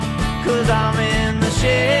'cause I'm in the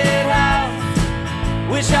shed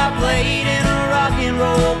house. Wish I played in a rock and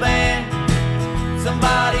roll band.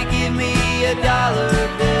 Somebody give me $1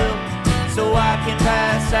 bill so I can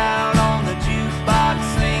pass out on the jukebox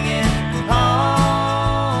singing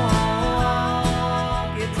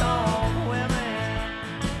honky tonk women.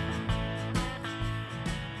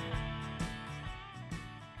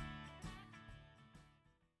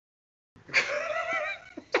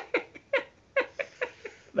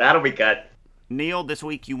 That'll be cut. Neil, this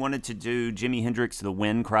week you wanted to do Jimi Hendrix, The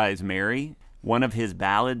Wind Cries Mary, one of his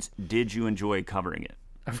ballads. Did you enjoy covering it?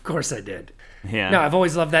 Of course I did. Yeah. No, I've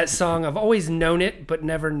always loved that song. I've always known it, but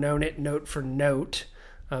never known it note for note.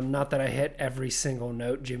 Not that I hit every single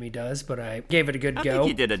note Jimmy does, but I gave it a good go. I think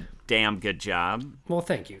you did a damn good job. Well,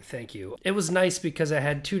 thank you. Thank you. It was nice because I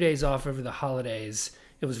had 2 days off over the holidays.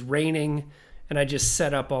 It was raining, and I just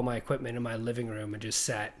set up all my equipment in my living room and just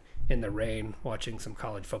sat in the rain watching some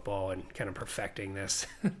college football and kind of perfecting this,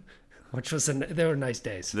 which was they were nice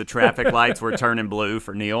days. The traffic lights were turning blue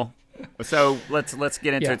for Neil. So let's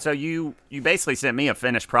get into it. So you basically sent me a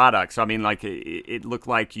finished product. So I mean, like it looked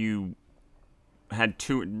like you had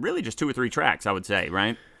just two or three tracks, I would say,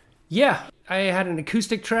 right? Yeah, I had an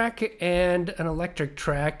acoustic track and an electric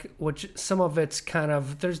track, which some of it's kind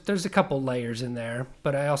of there's a couple layers in there,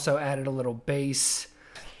 but I also added a little bass.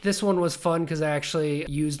 This one was fun because I actually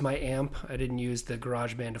used my amp. I didn't use the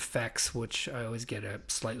GarageBand effects, which I always get a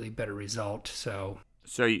slightly better result. So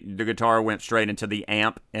the guitar went straight into the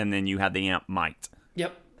amp, and then you had the amp mic'd.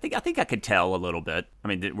 Yep. I think I could tell a little bit. I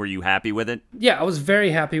mean, were you happy with it? Yeah, I was very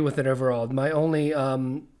happy with it overall. My only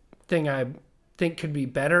thing I think could be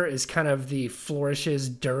better is kind of the flourishes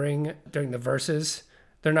during the verses.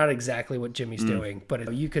 They're not exactly what Jimmy's doing,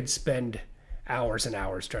 but you could spend hours and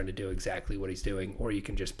hours trying to do exactly what he's doing, or you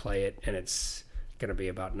can just play it and it's going to be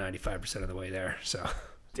about 95% of the way there. So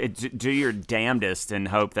do your damnedest and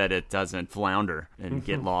hope that it doesn't flounder and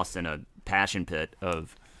get lost in a passion pit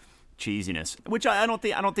of cheesiness, which I don't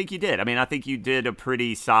think you did. I mean, I think you did a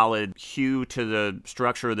pretty solid cue to the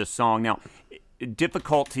structure of this song. Now,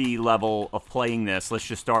 difficulty level of playing this, let's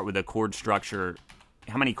just start with the chord structure.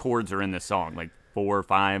 How many chords are in this song? Like 4 or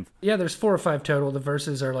 5? Yeah, there's 4 or 5 total. The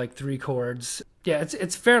verses are like 3 chords. Yeah,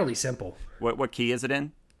 it's fairly simple. What key is it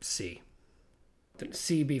in? C.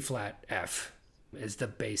 C, B flat, F is the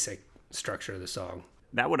basic structure of the song.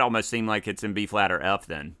 That would almost seem like it's in B flat or F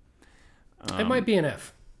then. It might be an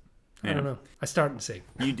F. I Yeah. don't know. I start in C.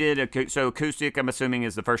 You did so acoustic, I'm assuming,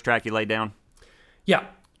 is the first track you laid down? Yeah,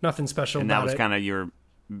 nothing special And about that was it. kind of your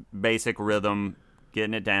basic rhythm,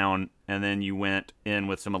 getting it down, and then you went in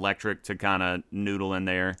with some electric to kind of noodle in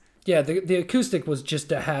there. Yeah, the acoustic was just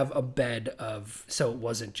to have a bed of, so it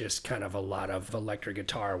wasn't just kind of a lot of electric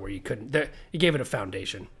guitar where you couldn't, you gave it a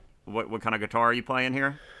foundation. What kind of guitar are you playing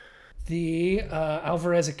here? The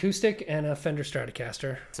Alvarez acoustic and a Fender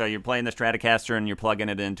Stratocaster. So you're playing the Stratocaster and you're plugging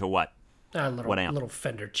it into what? What amp? Little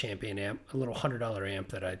Fender Champion amp, a little $100 amp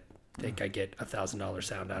that I think I get $1,000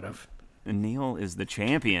 sound out of. And Neil is the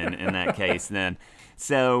champion in that case then.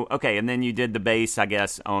 So, okay, and then you did the bass, I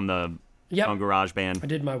guess, on GarageBand. I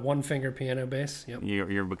did my one-finger piano bass. Yep.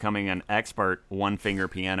 You're becoming an expert one-finger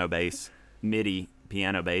piano bass, MIDI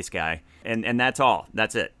piano bass guy. And that's all.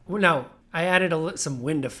 That's it. Well, no, I added some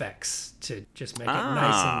wind effects to just make it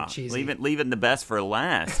nice and cheesy. Leaving the best for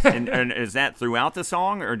last. and is that throughout the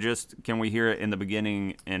song, or just can we hear it in the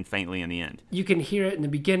beginning and faintly in the end? You can hear it in the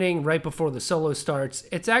beginning, right before the solo starts.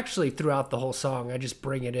 It's actually throughout the whole song. I just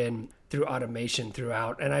bring it in through automation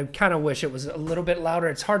throughout, and I kind of wish it was a little bit louder.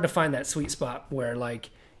 It's hard to find that sweet spot where, like,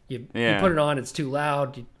 you put it on, it's too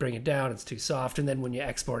loud. You bring it down, it's too soft. And then when you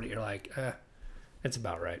export it, you're like, it's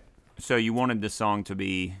about right. So you wanted this song to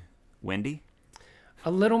be windy?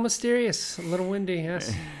 A little mysterious, a little windy,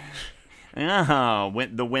 yes. Oh,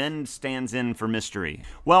 the wind stands in for mystery.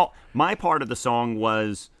 Well, my part of the song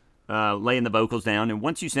was laying the vocals down, and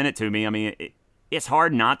once you sent it to me, I mean, it's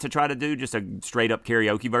hard not to try to do just a straight-up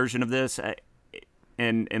karaoke version of this.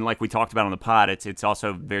 And like we talked about on the pod, it's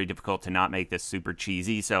also very difficult to not make this super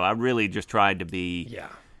cheesy, so I really just tried to be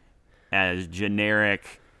as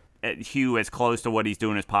generic, Hugh as close to what he's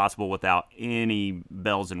doing as possible without any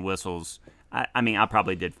bells and whistles. I mean, I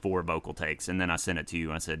probably did 4 vocal takes, and then I sent it to you,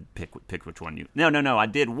 and I said, pick which one you... No, I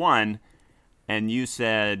did one, and you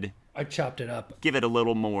said... I chopped it up. Give it a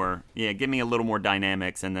little more... Yeah, give me a little more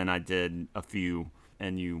dynamics, and then I did a few,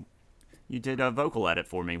 and you did a vocal edit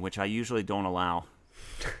for me, which I usually don't allow.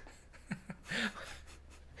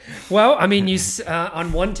 Well, I mean, you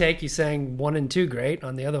on one take, you sang 1 and 2 great.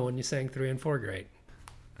 On the other one, you sang 3 and 4 great.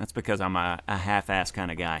 That's because I'm a half-ass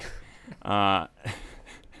kind of guy.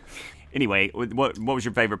 Anyway, what was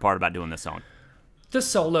your favorite part about doing this song? The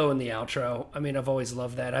solo and the outro. I mean, I've always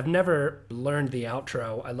loved that. I've never learned the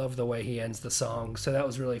outro. I love the way he ends the song, so that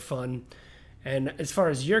was really fun. And as far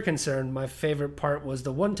as you're concerned, my favorite part was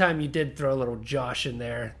the one time you did throw a little Josh in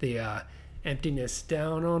there, the emptiness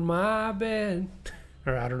down on my bed.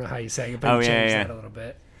 Or I don't know how you sang it, but you changed that a little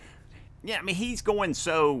bit. Yeah, I mean, he's going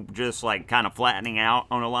so just like kind of flattening out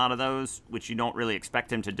on a lot of those, which you don't really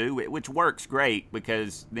expect him to do, which works great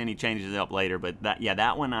because then he changes it up later. But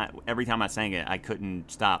that one, every time I sang it, I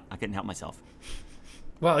couldn't stop. I couldn't help myself.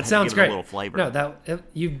 Well, it sounds great. A little flavor. No,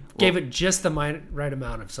 you gave it just the right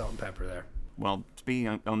amount of salt and pepper there. Well,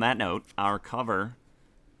 speaking on that note, our cover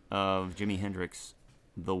of Jimi Hendrix,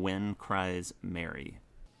 "The Wind Cries Mary."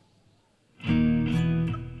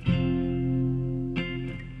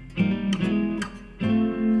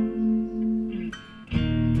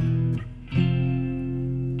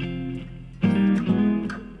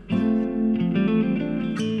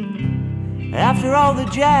 After all the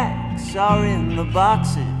jacks are in the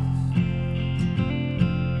boxes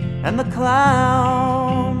and the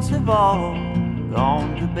clowns have all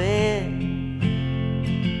gone to bed,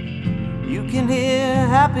 you can hear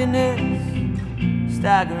happiness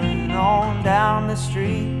staggering on down the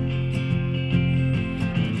street.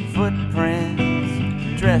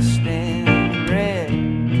 Footprints dressed in red,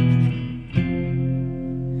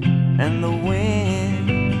 and the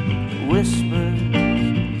wind whispers,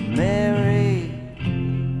 Mary.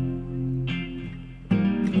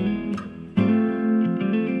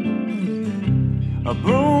 A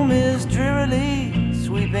broom is drearily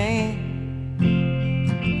sweeping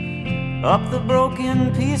up the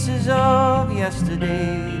broken pieces of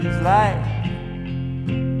yesterday's life.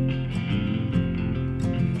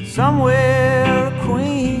 Somewhere a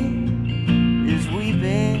queen is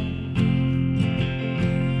weeping,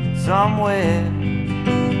 somewhere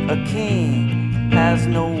a king has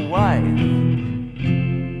no wife,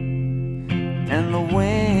 and the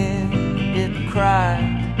wind, it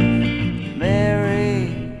cries, Mary.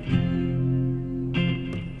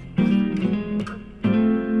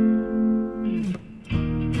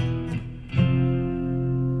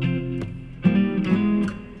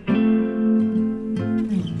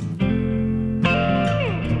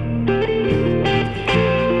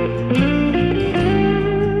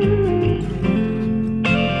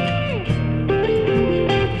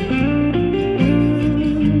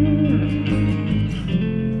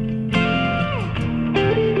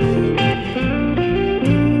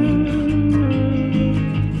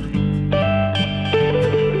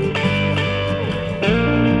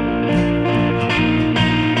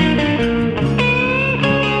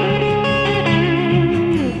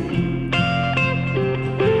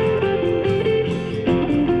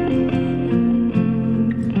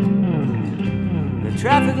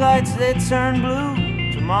 Traffic lights, they turn blue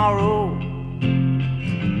tomorrow,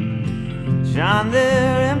 shine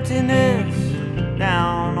their emptiness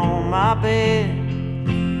down on my bed.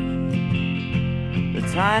 The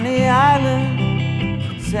tiny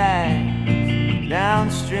island sags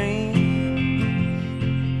downstream,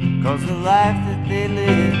 'cause the life that they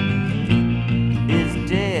live is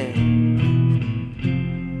dead,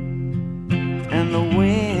 and the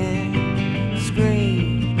wind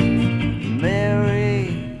screams, Mary.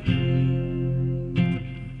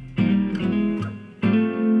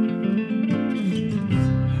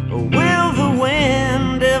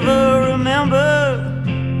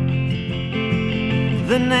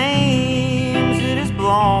 The names it has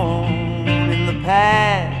blown in the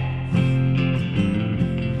past,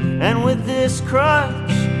 and with this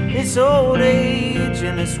crutch, its old age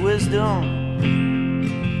and its wisdom,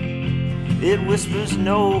 it whispers,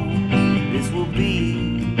 no, this will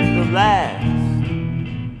be the last,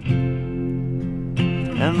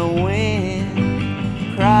 and the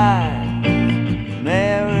wind cries,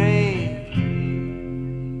 Mary.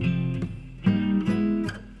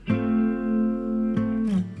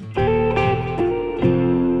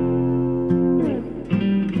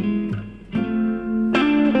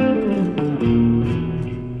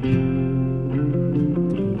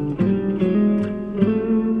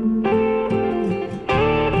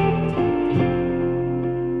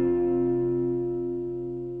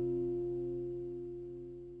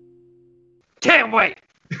 Can't wait.